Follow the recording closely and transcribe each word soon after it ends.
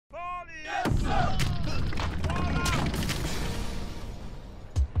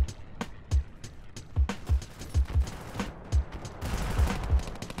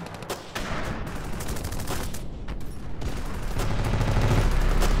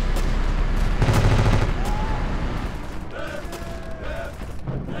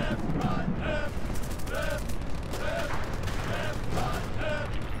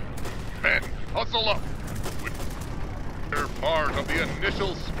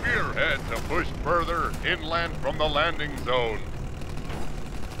spearhead to push further inland from the landing zone.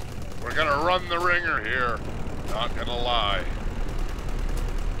 We're gonna run the ringer here, not gonna lie.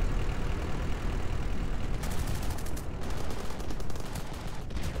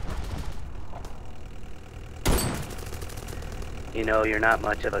 You know, you're not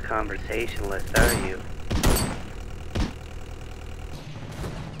much of a conversationalist, are you?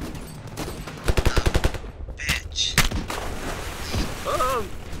 Bitch.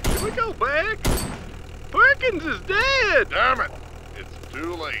 Should we go back? Perkins is dead! Damn it! It's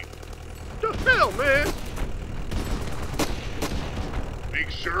too late. The hell, man? Make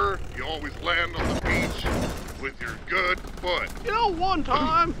sure you always land on the beach with your good foot. You know, one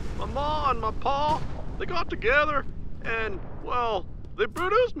time, my ma and my pa, they got together and, well, they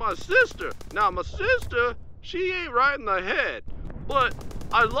produced my sister. Now, my sister, she ain't right in the head, but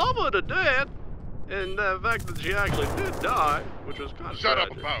I love her to death. And the fact that she actually did die, which was kind of Shut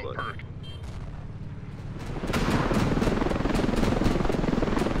tragic, up about but... Perk.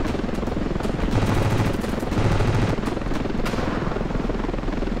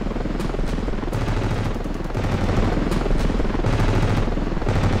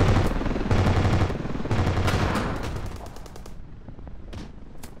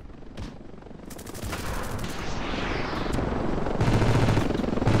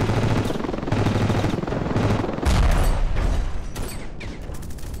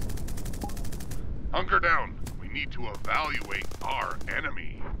 Hunker down. We need to evaluate our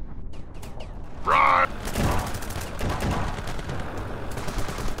enemy. Run!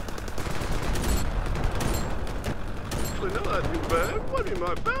 Actually, no, that'd be bad. What do you mean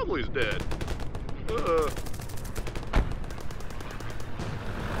my family's dead?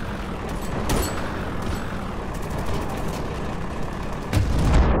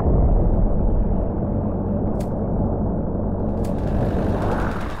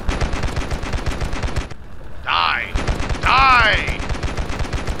 Die!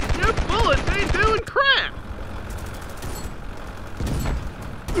 Your bullets ain't doing crap!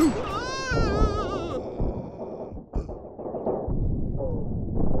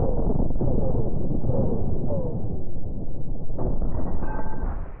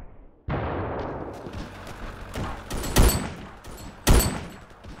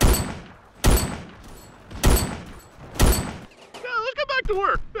 Let's get back to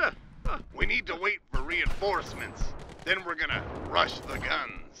work. We need to wait for reinforcements. Then we're gonna rush the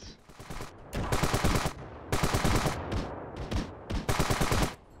guns.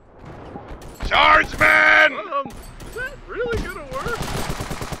 Charge, man! Is that really gonna work?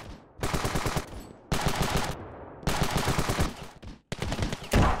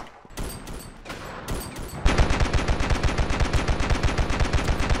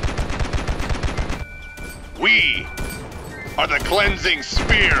 We are the cleansing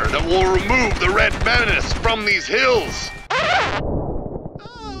spear that will remove the red menace from these hills.